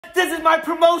This is my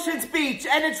promotion speech,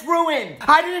 and it's ruined.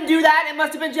 I didn't do that. It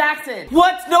must have been Jackson.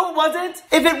 What? No, it wasn't.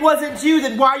 If it wasn't you,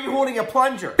 then why are you holding a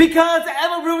plunger? Because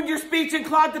Emma ruined your speech and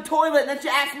clogged the toilet, and then she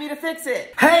asked me to fix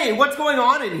it. Hey, what's going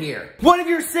on in here? One of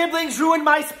your siblings ruined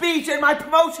my speech, and my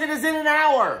promotion is in an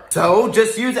hour. So,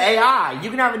 just use AI. You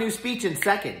can have a new speech in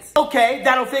seconds. Okay,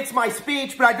 that'll fix my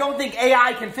speech, but I don't think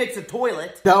AI can fix a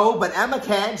toilet. No, but Emma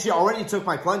can. She already took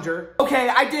my plunger. Okay,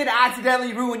 I did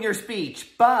accidentally ruin your speech,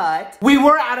 but we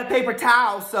were out of paper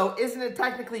towels, so isn't it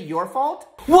technically your fault?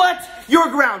 What? You're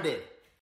grounded.